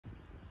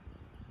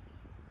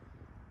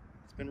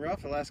It's been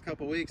rough the last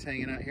couple weeks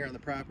hanging out here on the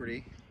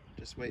property,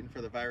 just waiting for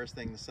the virus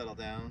thing to settle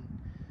down.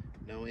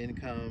 No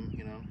income,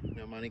 you know,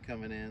 no money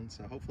coming in,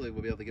 so hopefully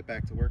we'll be able to get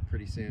back to work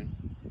pretty soon.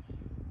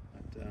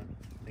 But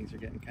things are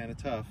getting kind of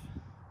tough.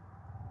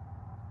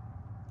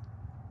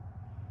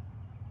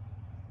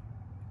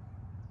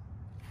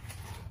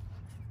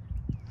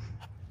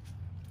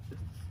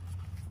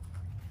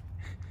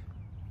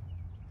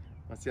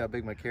 Let's see how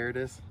big my carrot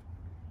is.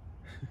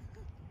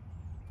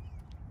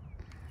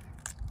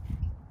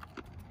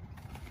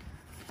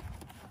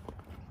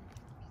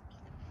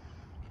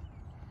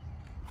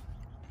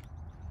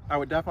 I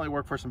would definitely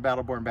work for some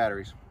Battle-Born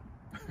batteries.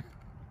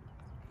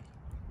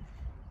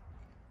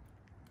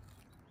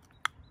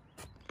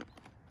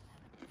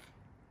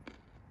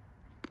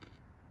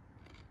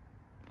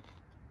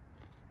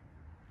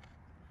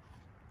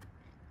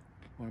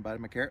 Want to bite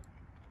my carrot?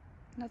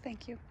 No,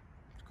 thank you.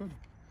 It's good.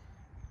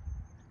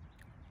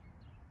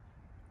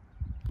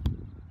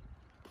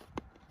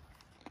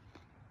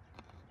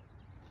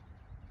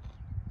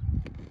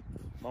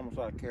 I'm almost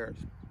out of carrots.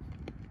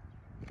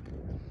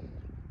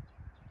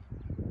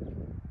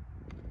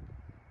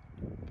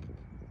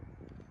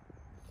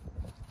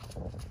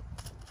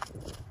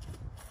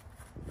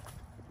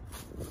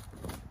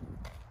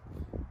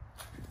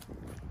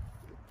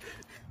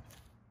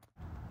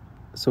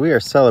 So we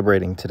are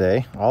celebrating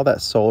today all that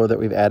solar that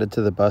we've added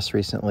to the bus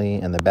recently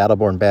and the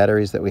Battle-Born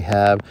batteries that we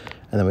have,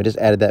 and then we just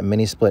added that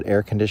mini split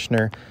air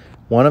conditioner.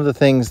 One of the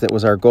things that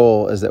was our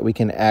goal is that we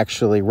can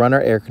actually run our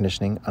air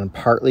conditioning on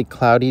partly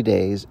cloudy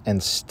days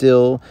and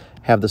still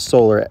have the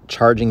solar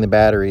charging the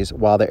batteries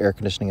while the air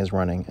conditioning is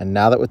running. And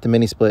now that with the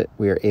mini split,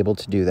 we are able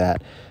to do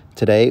that.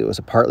 Today it was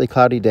a partly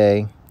cloudy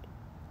day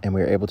and we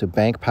were able to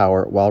bank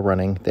power while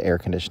running the air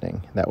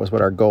conditioning. That was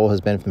what our goal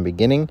has been from the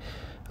beginning.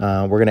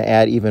 We're going to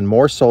add even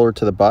more solar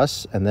to the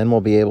bus, and then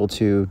we'll be able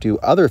to do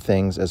other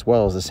things as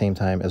well as the same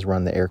time as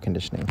run the air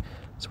conditioning.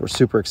 So we're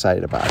super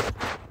excited about it.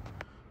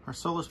 Our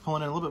solar's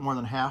pulling in a little bit more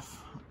than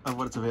half of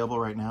what it's available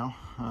right now.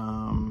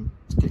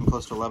 It's getting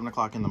close to 11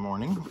 o'clock in the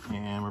morning,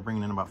 and we're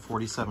bringing in about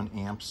 47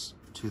 amps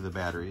to the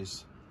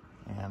batteries.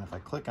 And if I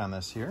click on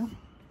this here,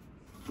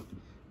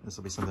 this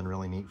will be something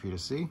really neat for you to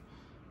see.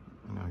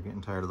 I know I'm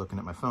getting tired of looking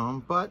at my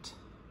phone, but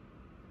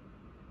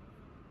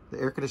the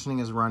air conditioning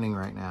is running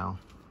right now.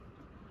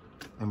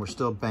 And we're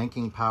still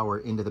banking power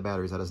into the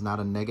batteries. That is not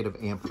a negative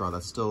amp draw.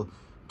 That's still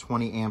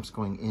 20 amps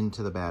going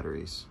into the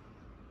batteries.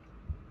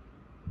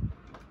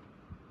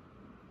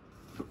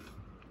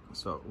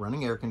 So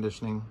running air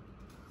conditioning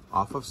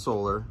off of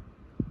solar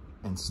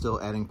and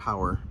still adding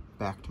power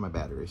back to my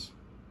batteries.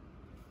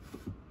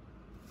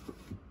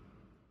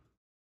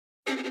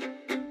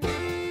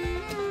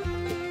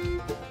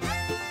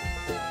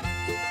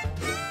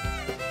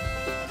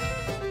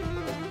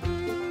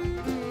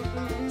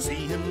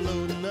 See him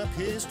loading up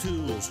his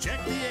tools,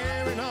 check the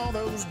air and all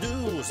those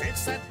duels.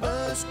 It's that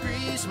bus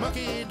grease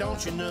monkey,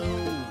 don't you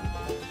know?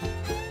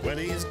 Well,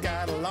 he's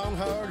got a long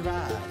hard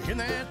ride in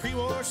that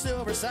pre-war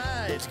silver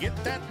sides. Get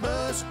that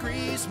bus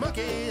grease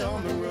monkey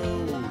on the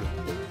road.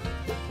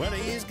 Well,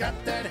 he's got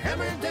that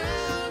hammer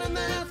down and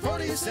that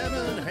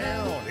 47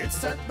 Hound. It's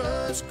that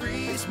bus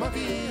grease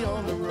monkey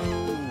on the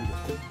road.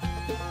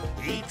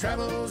 He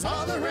travels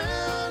all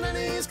around and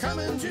he's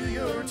coming to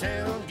your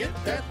town. Get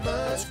that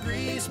bus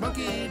grease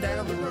monkey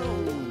down the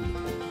road.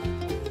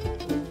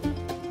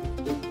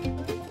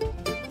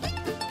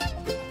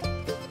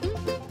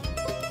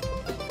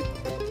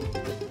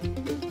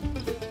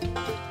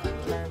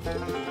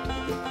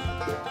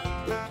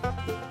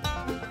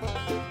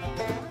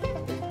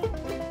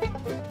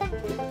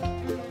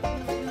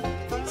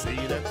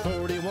 See that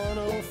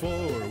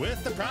 4104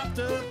 with the propped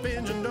up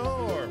engine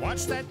door.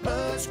 Watch that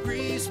bus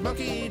grease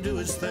monkey do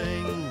his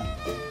thing.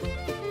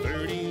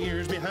 30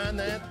 years behind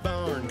that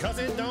barn, cause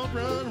it don't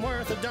run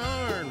worth a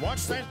darn.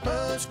 Watch that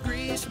bus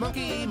grease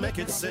monkey make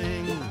it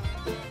sing.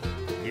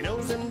 He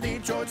knows in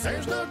Detroit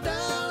there's no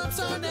doubt,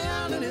 upside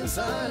down and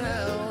inside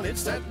out.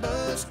 It's that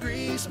bus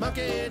grease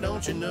monkey,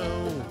 don't you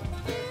know?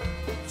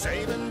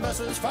 Saving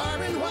buses far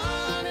and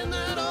wide in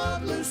that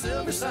old blue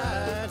silver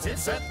sides.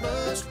 It's that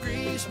bus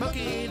grease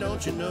monkey,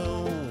 don't you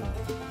know?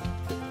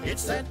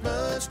 It's that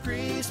bus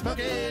grease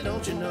monkey,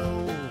 don't you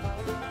know?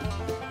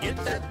 Get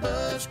that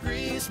bus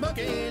grease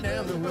monkey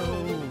down the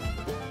road.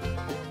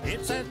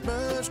 It's that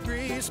bus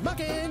grease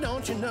monkey,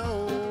 don't you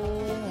know?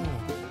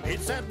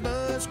 It's that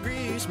bus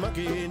grease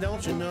monkey,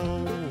 don't you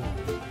know?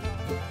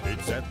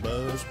 It's that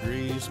bus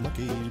grease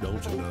monkey,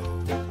 don't you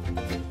know?